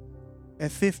point.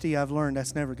 At 50, I've learned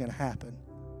that's never going to happen.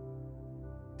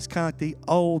 It's kind of like the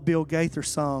old Bill Gaither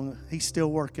song, He's Still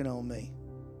Working on Me.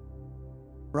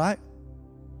 Right?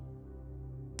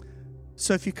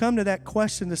 So if you come to that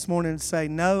question this morning and say,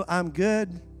 no, I'm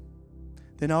good,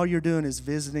 then all you're doing is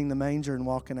visiting the manger and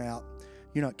walking out.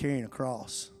 You're not carrying a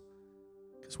cross.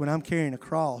 Because when I'm carrying a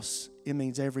cross, it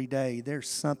means every day there's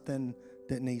something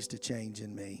that needs to change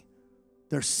in me.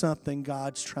 There's something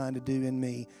God's trying to do in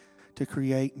me to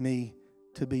create me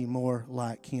to be more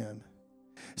like Him.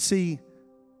 See,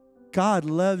 God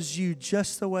loves you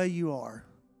just the way you are.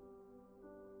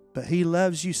 But He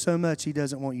loves you so much, He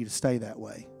doesn't want you to stay that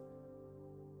way.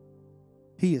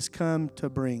 He has come to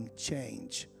bring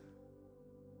change.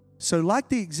 So like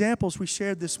the examples we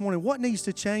shared this morning, what needs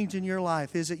to change in your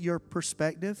life? Is it your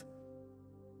perspective?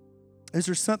 Is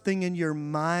there something in your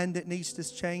mind that needs to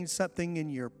change? Something in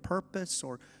your purpose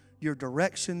or your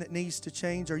direction that needs to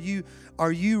change? Are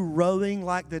you rowing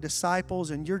like the disciples,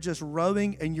 and you're just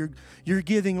rowing and you're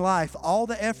giving life all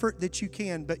the effort that you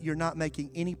can, but you're not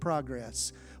making any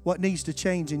progress? What needs to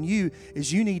change in you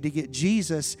is you need to get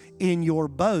Jesus in your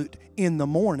boat in the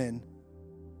morning,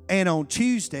 and on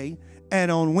Tuesday, and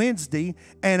on Wednesday,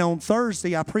 and on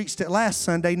Thursday. I preached it last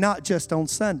Sunday, not just on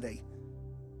Sunday.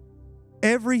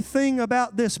 Everything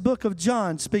about this book of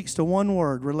John speaks to one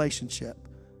word: relationship.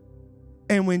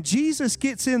 And when Jesus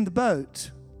gets in the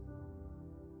boat,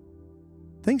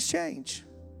 things change.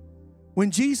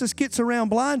 When Jesus gets around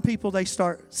blind people, they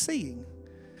start seeing.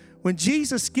 When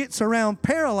Jesus gets around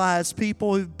paralyzed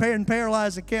people who've been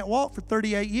paralyzed and can't walk for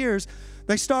 38 years,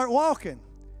 they start walking.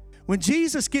 When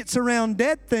Jesus gets around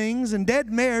dead things and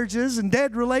dead marriages and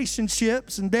dead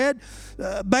relationships and dead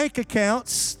bank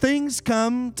accounts, things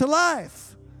come to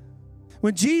life.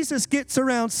 When Jesus gets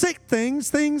around sick things,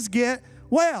 things get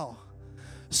well.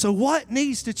 So what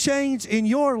needs to change in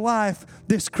your life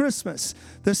this Christmas?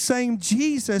 The same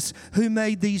Jesus who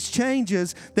made these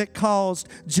changes that caused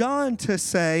John to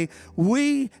say,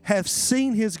 "We have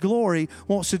seen His glory,"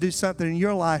 wants to do something in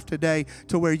your life today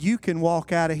to where you can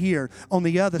walk out of here on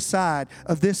the other side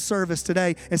of this service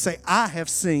today and say, "I have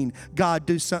seen God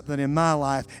do something in my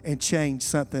life and change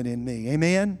something in me."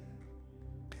 Amen?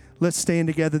 Let's stand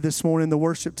together this morning. The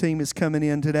worship team is coming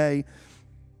in today.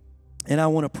 And I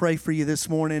want to pray for you this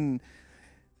morning.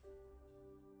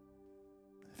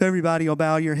 If everybody will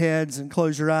bow your heads and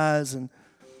close your eyes, and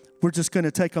we're just going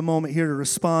to take a moment here to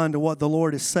respond to what the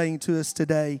Lord is saying to us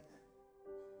today.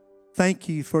 Thank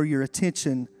you for your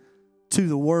attention to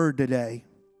the Word today.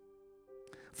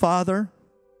 Father,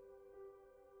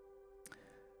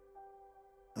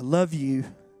 I love you.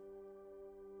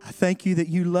 I thank you that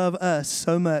you love us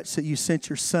so much that you sent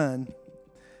your Son.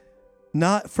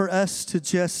 Not for us to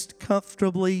just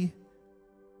comfortably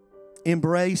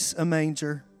embrace a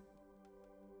manger,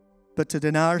 but to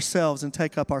deny ourselves and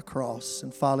take up our cross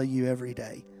and follow you every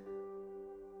day.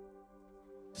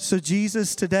 So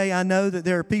Jesus, today I know that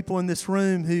there are people in this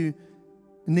room who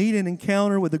need an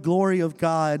encounter with the glory of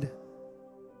God.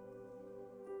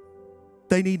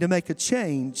 They need to make a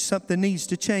change. Something needs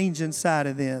to change inside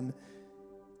of them.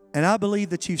 And I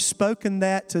believe that you've spoken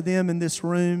that to them in this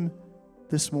room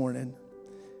this morning.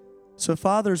 So,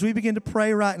 Father, as we begin to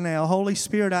pray right now, Holy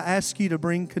Spirit, I ask you to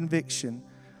bring conviction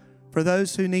for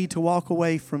those who need to walk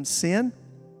away from sin,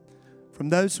 from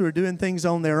those who are doing things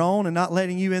on their own and not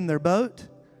letting you in their boat,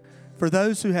 for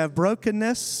those who have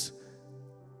brokenness,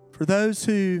 for those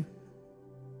who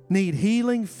need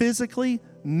healing physically,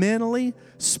 mentally,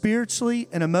 spiritually,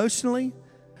 and emotionally,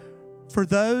 for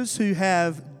those who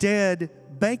have dead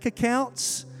bank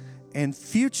accounts and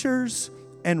futures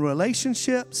and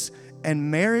relationships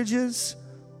and marriages.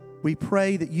 We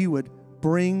pray that you would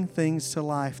bring things to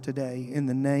life today in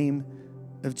the name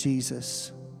of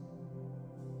Jesus.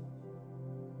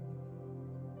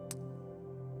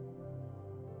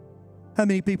 How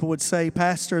many people would say,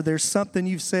 "Pastor, there's something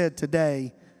you've said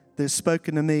today that's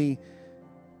spoken to me.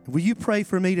 Will you pray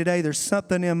for me today? There's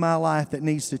something in my life that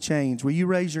needs to change." Will you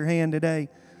raise your hand today?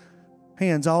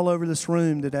 Hands all over this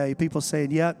room today. People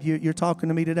saying, "Yep, you're talking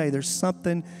to me today. There's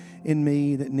something in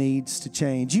me that needs to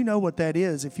change." You know what that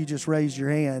is if you just raise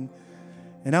your hand.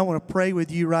 And I want to pray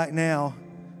with you right now.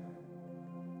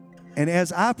 And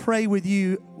as I pray with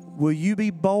you, will you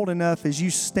be bold enough as you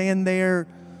stand there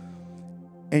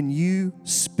and you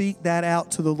speak that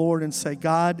out to the Lord and say,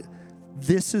 "God,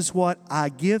 this is what I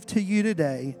give to you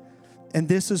today, and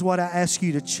this is what I ask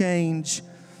you to change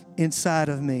inside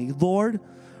of me." Lord,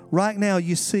 right now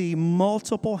you see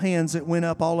multiple hands that went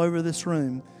up all over this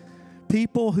room.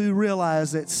 People who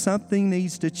realize that something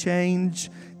needs to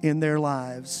change in their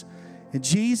lives. And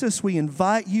Jesus, we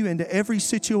invite you into every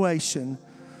situation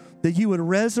that you would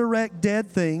resurrect dead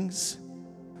things.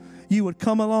 You would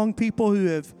come along people who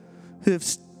have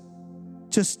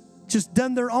just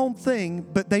done their own thing,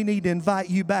 but they need to invite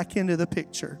you back into the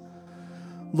picture.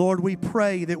 Lord, we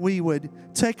pray that we would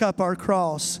take up our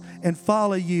cross and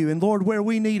follow you. And Lord, where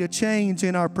we need a change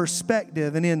in our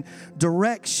perspective and in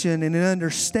direction and in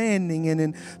understanding and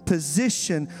in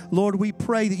position, Lord, we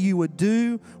pray that you would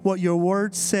do what your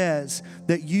word says,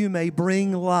 that you may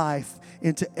bring life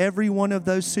into every one of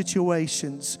those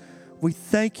situations. We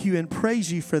thank you and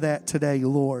praise you for that today,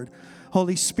 Lord.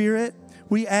 Holy Spirit,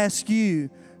 we ask you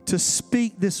to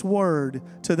speak this word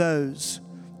to those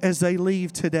as they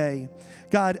leave today.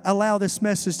 God, allow this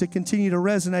message to continue to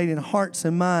resonate in hearts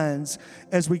and minds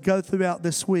as we go throughout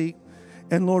this week.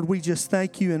 And Lord, we just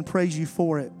thank you and praise you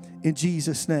for it. In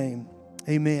Jesus' name,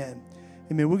 amen.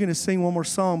 Amen. We're going to sing one more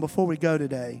song before we go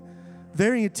today.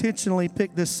 Very intentionally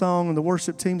picked this song, and the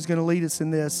worship team's going to lead us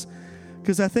in this,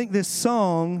 because I think this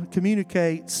song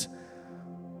communicates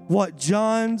what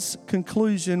John's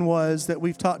conclusion was that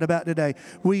we've talked about today.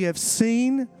 We have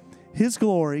seen his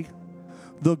glory,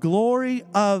 the glory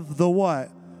of the what?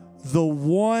 The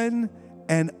one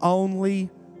and only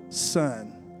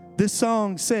Son. This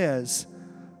song says,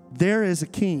 there is a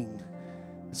king.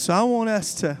 So I want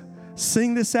us to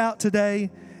sing this out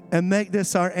today and make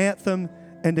this our anthem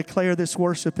and declare this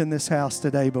worship in this house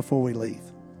today before we leave.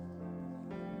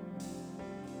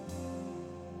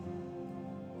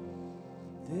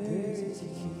 There's a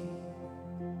king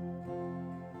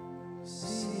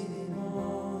sitting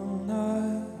on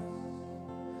us.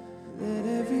 Let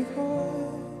every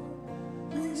heart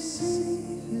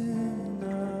receive him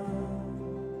now.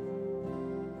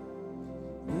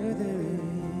 Where there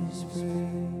is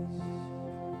praise,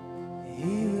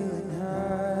 he will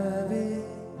inhabit.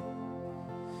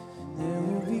 There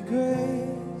will be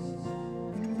grace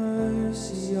and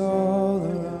mercy all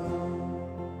around.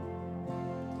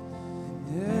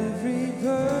 Every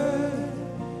burden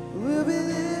will be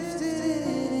lifted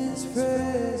in his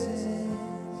presence.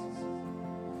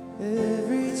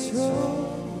 Every trouble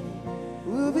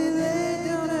will be laid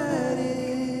down at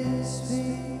his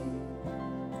feet.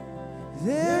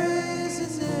 There is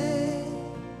a name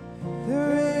that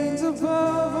reigns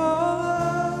above all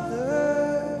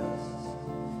others.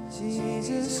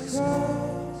 Jesus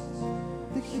Christ,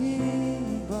 the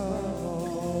King above all.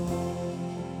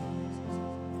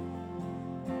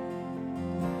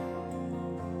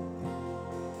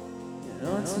 And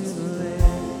unto the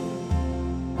Lamb,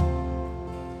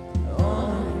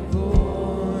 honor and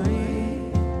glory,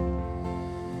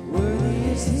 worthy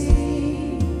is he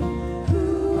who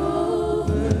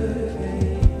overcame.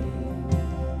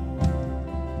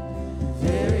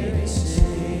 Very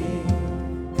shame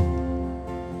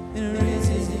and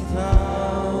risen in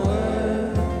power,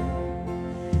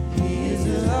 he is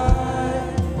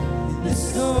alive, and the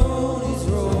stone is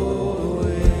rolled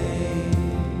away.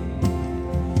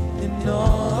 And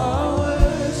all our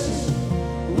worship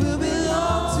will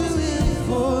belong to him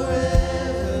forever.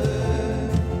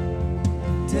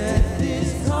 Death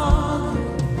is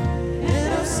conquered, and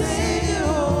our Savior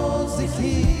holds the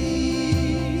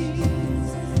keys.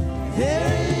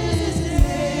 There is a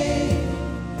name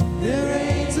that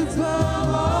reigns above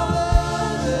all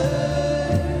others.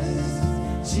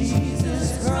 Jesus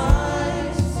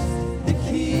Christ, the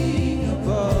King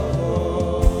above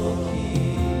all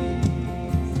kings.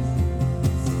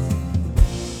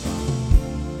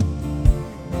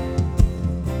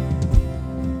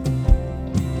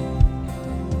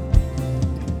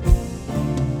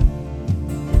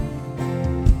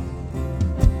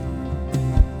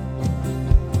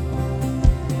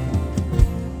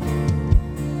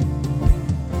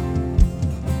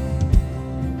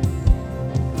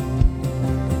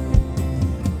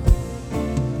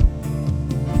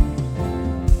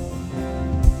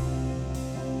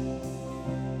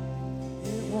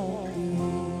 It won't be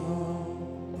long,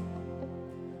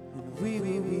 and we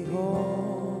will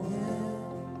behold him,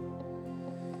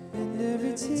 and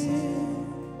every tear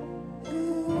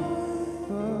will wipe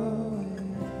away.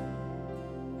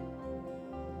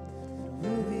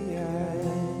 We'll be at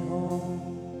home,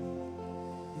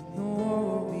 and the war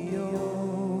will be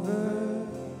over.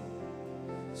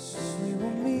 Soon we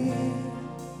will meet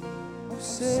our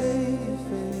Savior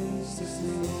face to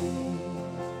face.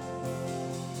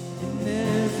 And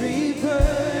every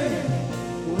burden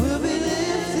will be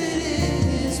lifted in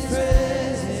his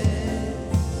presence.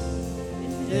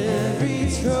 And every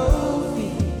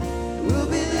trophy will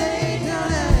be laid down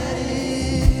at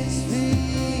his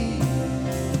feet.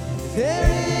 There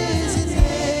is a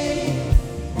name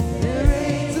that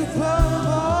reigns above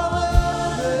all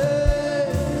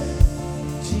others.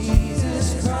 Jesus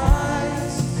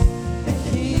Christ, the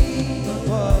King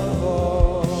above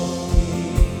all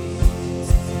kings.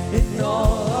 And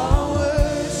all our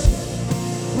worship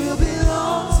will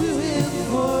belong to him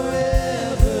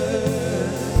forever.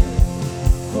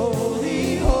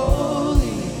 Holy, holy.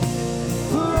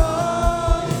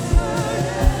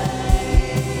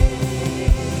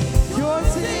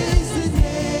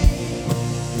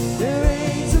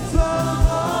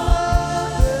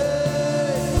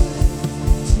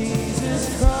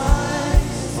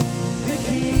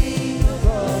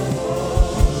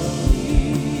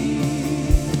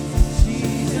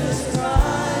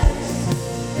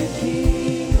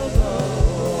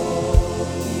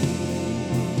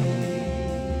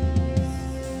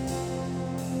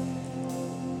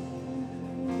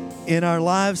 in our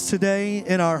lives today,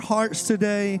 in our hearts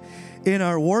today, in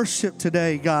our worship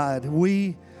today, God.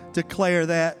 We declare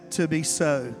that to be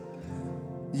so.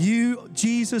 You,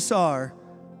 Jesus, are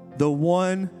the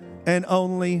one and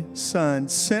only Son,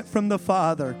 sent from the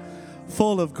Father,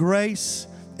 full of grace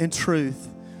and truth.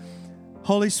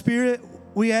 Holy Spirit,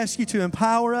 we ask you to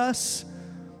empower us,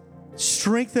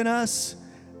 strengthen us,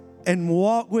 and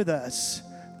walk with us,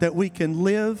 that we can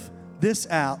live this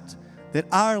out, that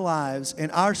our lives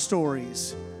and our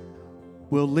stories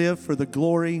will live for the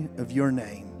glory of your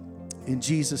name. In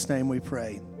Jesus' name we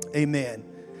pray. Amen.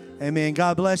 Amen.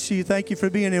 God bless you. Thank you for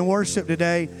being in worship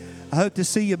today. I hope to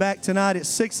see you back tonight at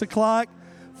 6 o'clock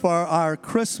for our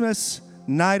Christmas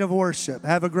night of worship.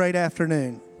 Have a great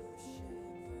afternoon.